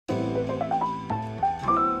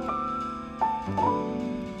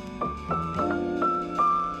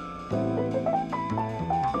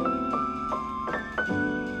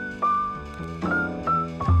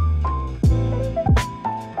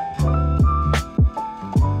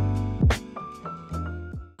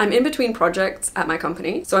I'm in between projects at my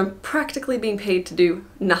company, so I'm practically being paid to do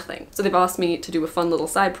nothing. So they've asked me to do a fun little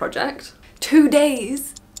side project. 2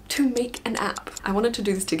 days to make an app. I wanted to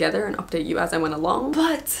do this together and update you as I went along,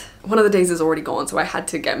 but one of the days is already gone, so I had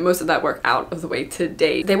to get most of that work out of the way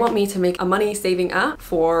today. They want me to make a money-saving app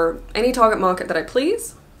for any target market that I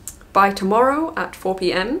please. By tomorrow at 4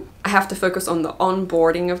 p.m, I have to focus on the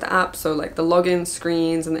onboarding of the app, so like the login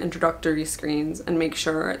screens and the introductory screens, and make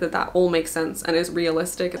sure that that all makes sense and is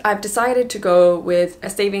realistic. I've decided to go with a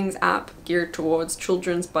savings app geared towards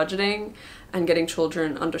children's budgeting and getting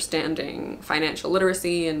children understanding financial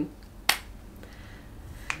literacy and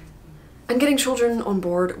getting children on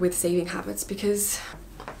board with saving habits, because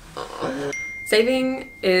saving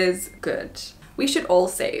is good. We should all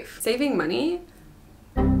save. Saving money.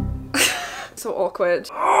 So awkward.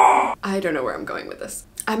 I don't know where I'm going with this.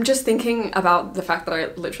 I'm just thinking about the fact that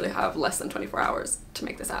I literally have less than 24 hours to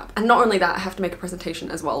make this app. And not only that, I have to make a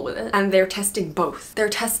presentation as well with it. And they're testing both. They're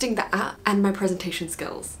testing the app and my presentation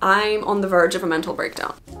skills. I'm on the verge of a mental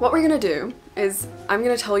breakdown. What we're gonna do is I'm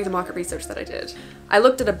gonna tell you the market research that I did. I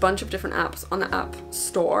looked at a bunch of different apps on the app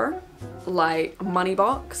store, like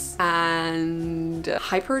Moneybox and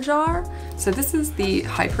Hyperjar. So this is the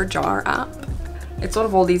Hyperjar app. It's sort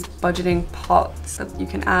of all these budgeting pots that you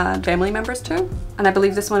can add family members to. And I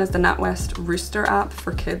believe this one is the NatWest Rooster app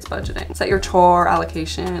for kids budgeting. Set your chore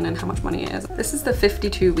allocation and how much money it is. This is the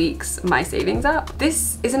 52 weeks My Savings app.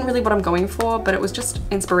 This isn't really what I'm going for, but it was just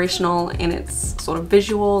inspirational in its sort of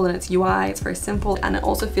visual and its UI. It's very simple, and it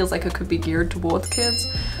also feels like it could be geared towards kids.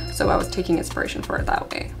 So I was taking inspiration for it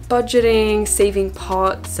that way. Budgeting, saving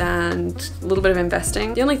pots, and a little bit of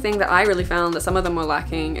investing. The only thing that I really found that some of them were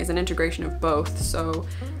lacking is an integration of both. So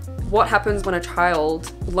what happens when a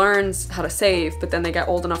child learns how to save, but then they get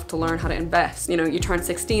old enough to learn how to invest? You know, you turn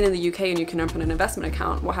 16 in the UK and you can open an investment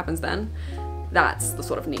account. What happens then? That's the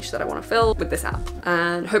sort of niche that I want to fill with this app.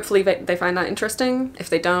 And hopefully they find that interesting. If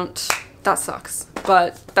they don't, that sucks.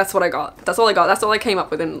 But that's what I got. That's all I got. That's all I came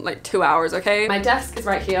up with in like 2 hours, okay? My desk is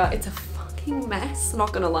right here. It's a fucking mess,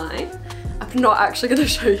 not gonna lie. I'm not actually gonna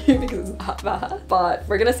show you because it's that bad. But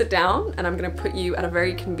we're gonna sit down and I'm gonna put you at a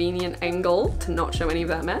very convenient angle to not show any of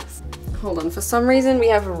that mess. Hold on, for some reason we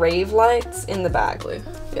have rave lights in the back.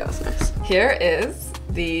 Yeah, that's nice. Here is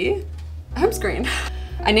the home screen.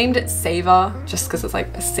 I named it Saver just because it's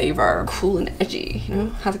like a saver, cool and edgy, you know,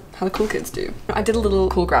 how the cool kids do. I did a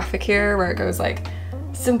little cool graphic here where it goes like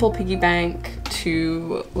simple piggy bank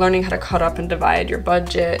to learning how to cut up and divide your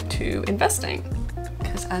budget to investing.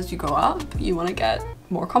 Because as you grow up, you want to get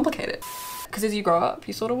more complicated. Because as you grow up,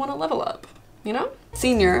 you sort of want to level up, you know?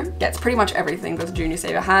 Senior gets pretty much everything that the Junior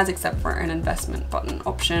Saver has except for an investment button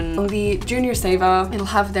option. On the Junior Saver, it'll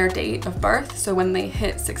have their date of birth, so when they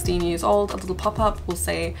hit 16 years old, a little pop-up will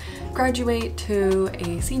say, graduate to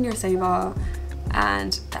a Senior Saver,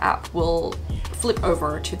 and the app will flip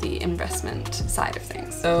over to the investment side of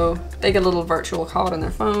things. So they get a little virtual card on their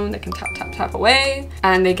phone, they can tap, tap, tap away,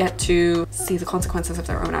 and they get to see the consequences of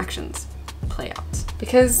their own actions play out.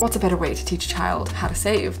 Because what's a better way to teach a child how to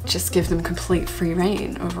save? Just give them complete free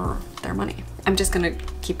reign over their money. I'm just gonna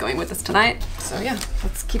keep going with this tonight. So yeah,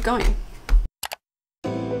 let's keep going.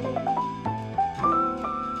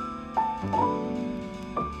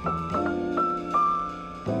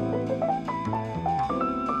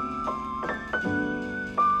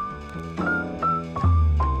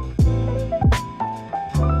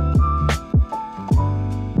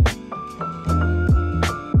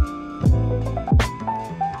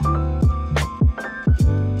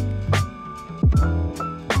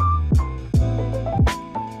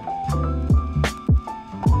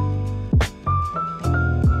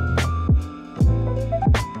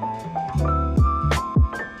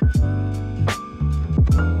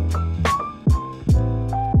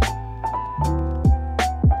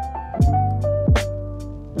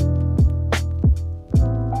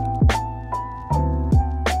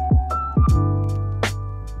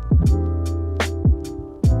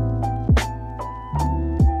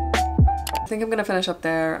 I think I'm gonna finish up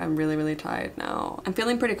there. I'm really tired now. I'm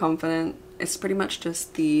feeling pretty confident. It's pretty much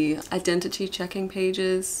just the identity checking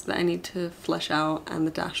pages that I need to flesh out and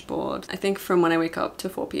the dashboard. I think from when I wake up to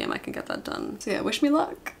 4 p.m. I can get that done. So yeah, wish me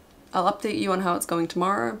luck. I'll update you on how it's going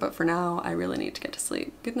tomorrow, but for now I really need to get to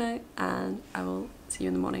sleep. Good night, and I will see you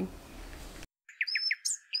in the morning.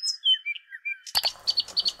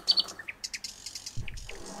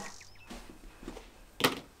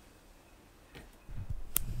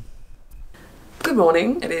 Good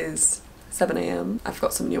morning. It is 7 a.m. I've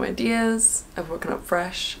got some new ideas. I've woken up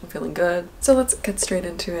fresh. I'm feeling good. So let's get straight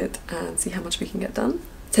into it and see how much we can get done.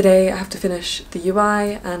 Today I have to finish the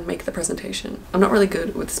UI and make the presentation. I'm not really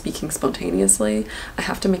good with speaking spontaneously. I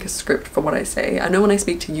have to make a script for what I say. I know when I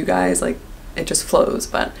speak to you guys, like, it just flows,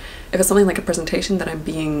 but if it's something like a presentation that I'm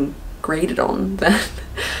being graded on, then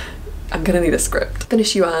I'm gonna need a script.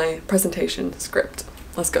 Finish UI, presentation, script.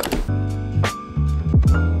 Let's go.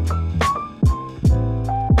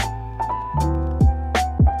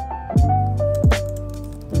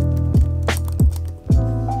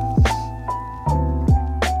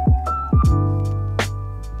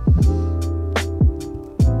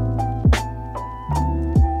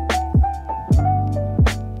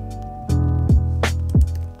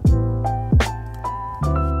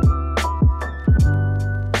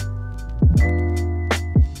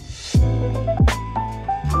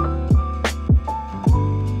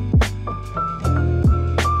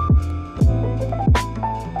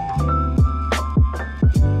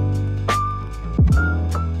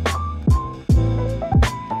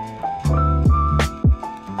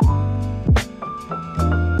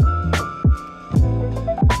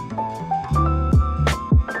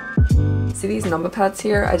 See these number pads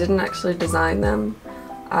here? I didn't actually design them.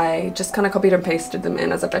 I just kind of copied and pasted them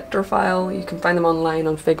in as a vector file. You can find them online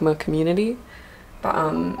on Figma community. But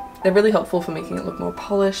they're really helpful for making it look more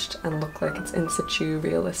polished and look like it's in situ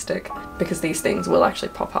realistic, because these things will actually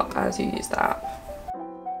pop up as you use the app.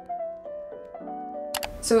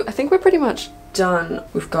 So I think we're pretty much done.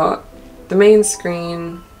 We've got the main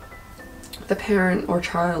screen, the parent or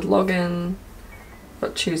child login,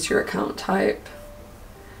 but choose your account type.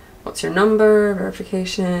 What's your number,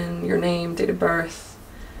 verification, your name, date of birth,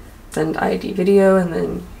 send ID video, and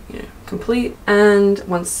then, you know, complete. And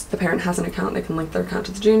once the parent has an account, they can link their account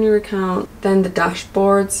to the junior account. Then the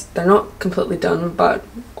dashboards, they're not completely done, but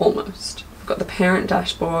almost. We've got the parent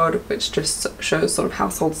dashboard, which just shows sort of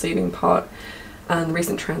household saving pot and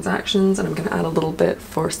recent transactions, and I'm going to add a little bit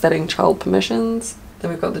for setting child permissions.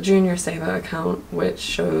 Then we've got the junior saver account, which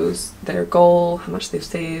shows their goal, how much they've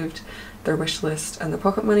saved, their wish list, and their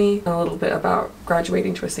pocket money, and a little bit about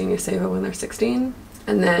graduating to a senior saver when they're 16.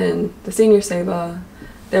 And then the senior saver,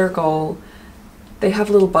 their goal, they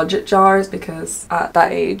have little budget jars because at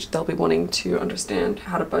that age they'll be wanting to understand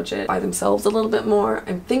how to budget by themselves a little bit more.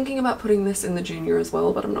 I'm thinking about putting this in the junior as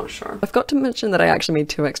well, but I'm not sure. I've got to mention that I actually made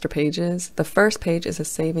 2 extra pages. The first page is a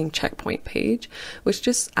saving checkpoint page, which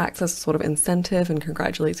just acts as a sort of incentive and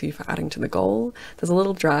congratulates you for adding to the goal. There's a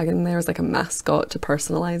little dragon there as like a mascot to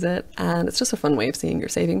personalize it, and it's just a fun way of seeing your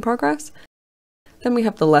saving progress. Then we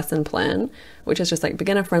have the lesson plan, which is just like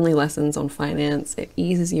beginner-friendly lessons on finance. It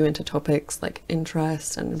eases you into topics like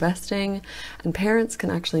interest and investing, and parents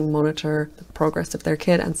can actually monitor the progress of their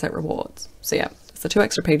kid and set rewards. So yeah, it's the 2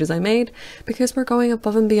 extra pages I made because we're going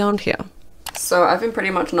above and beyond here. So I've been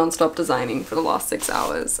pretty much non-stop designing for the last 6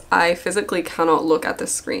 hours. I physically cannot look at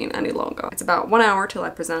this screen any longer. It's about 1 hour till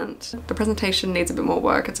I present. The presentation needs a bit more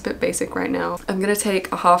work. It's a bit basic right now. I'm gonna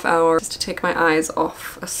take a half hour just to take my eyes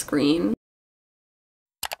off a screen.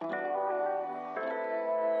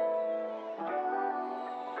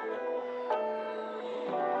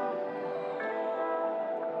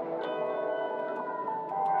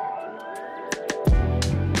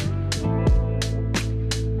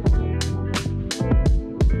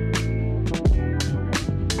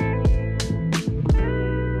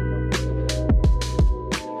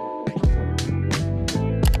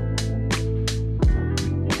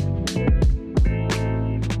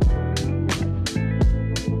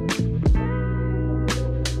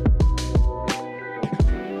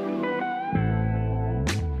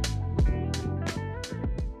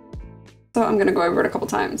 So I'm going to go over it a couple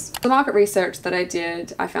times. The market research that I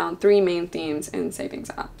did, I found 3 main themes in savings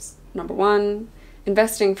apps. Number 1,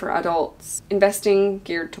 investing for adults, investing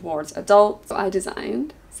geared towards adults. So I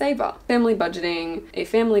designed Saver, family budgeting, a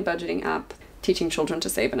family budgeting app teaching children to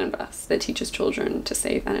save and invest, that teaches children to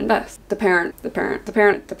save and invest. The parent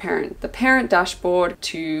dashboard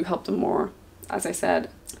to help them more, as I said,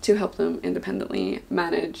 to help them independently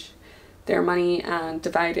manage their money and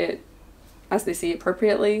divide it as they see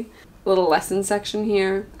appropriately. Little lesson section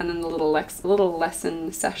here, and then the little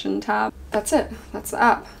lesson session tab. That's it. That's the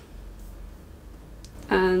app.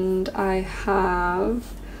 And I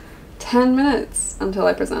have 10 minutes until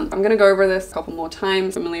I present. I'm gonna go over this a couple more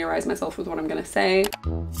times, familiarize myself with what I'm gonna say.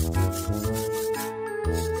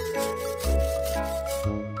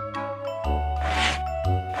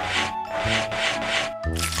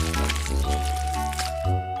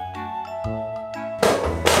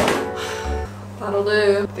 That'll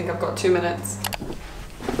do. I think I've got 2 minutes.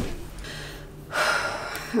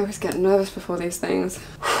 I always get nervous before these things.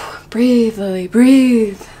 Breathe, Lily,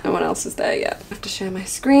 breathe. No one else is there yet. I have to share my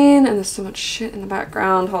screen and there's so much shit in the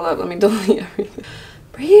background. Hold up, let me delete everything.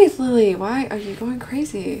 Breathe, Lily, why are you going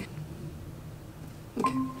crazy? Okay,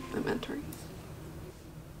 I'm entering.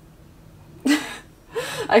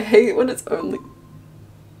 I hate when it's only...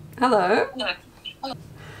 Hello? No. Hello.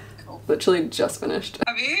 Cool. Literally just finished.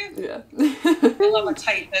 Have you? Yeah. I love a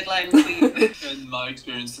tight deadline for you. In my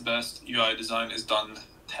experience, the best UI design is done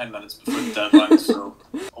 10 minutes before the deadline, so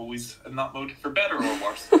always in that mode, for better or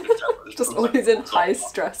worse. Just always in high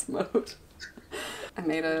stress mode. I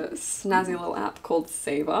made a snazzy little app called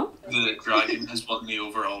Saver. The dragon has won me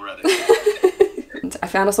over already. And I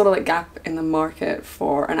found a sort of like gap in the market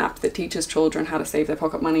for an app that teaches children how to save their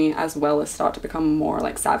pocket money as well as start to become more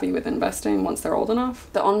like savvy with investing once they're old enough.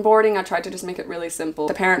 The onboarding, I tried to just make it really simple.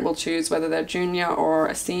 The parent will choose whether they're junior or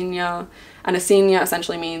a senior, and a senior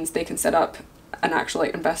essentially means they can set up an actual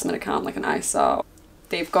like investment account like an ISA.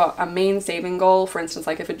 They've got a main saving goal, for instance,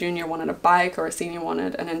 like if a junior wanted a bike or a senior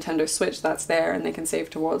wanted a Nintendo Switch, that's there and they can save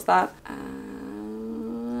towards that.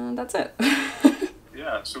 And that's it.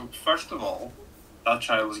 Yeah, so first of all, that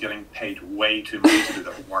child is getting paid way too much to do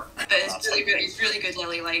their work. But it's really good. It's really good,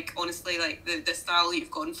 Lily. Like, honestly, like the style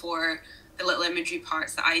you've gone for, the little imagery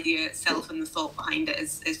parts, the idea itself and the thought behind it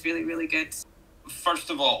is really, really good. First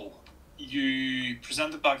of all, you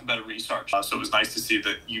presented back a bit of research, so it was nice to see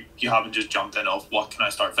that you haven't just jumped in of what can I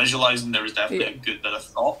start visualizing. There was definitely a good bit of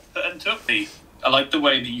thought put into it. I like the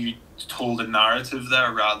way that you told a narrative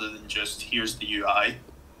there rather than just here's the UI.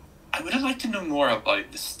 I would have liked to know more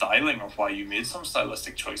about the styling or why you made some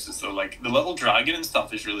stylistic choices though. Like the little dragon and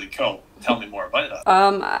stuff is really cool. Tell me more about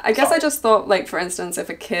that. I guess I just thought, like, for instance, if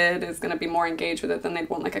a kid is going to be more engaged with it, then they'd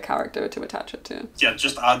want like a character to attach it to. Yeah,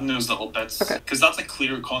 just adding those little bits. Okay. Because that's a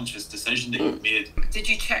clear, conscious decision that you've made. Did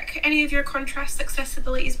you check any of your contrast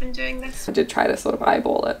accessibilities when doing this? I did try to sort of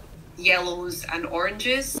eyeball it. Yellows and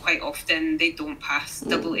oranges, quite often they don't pass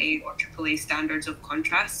AA or AAA standards of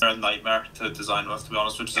contrast. They're a nightmare to design with, to be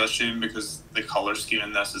honest, which is a shame because the colour scheme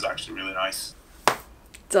in this is actually really nice.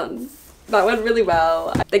 Done. That went really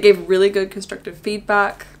well. They gave really good constructive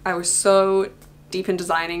feedback. I was so deep in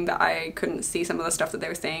designing that I couldn't see some of the stuff that they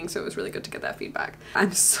were saying, so it was really good to get that feedback.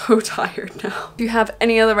 I'm so tired now. If you have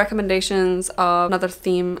any other recommendations of another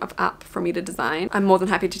theme of app for me to design, I'm more than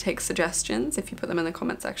happy to take suggestions if you put them in the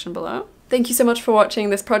comment section below. Thank you so much for watching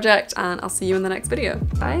this project, and I'll see you in the next video.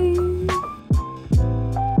 Bye!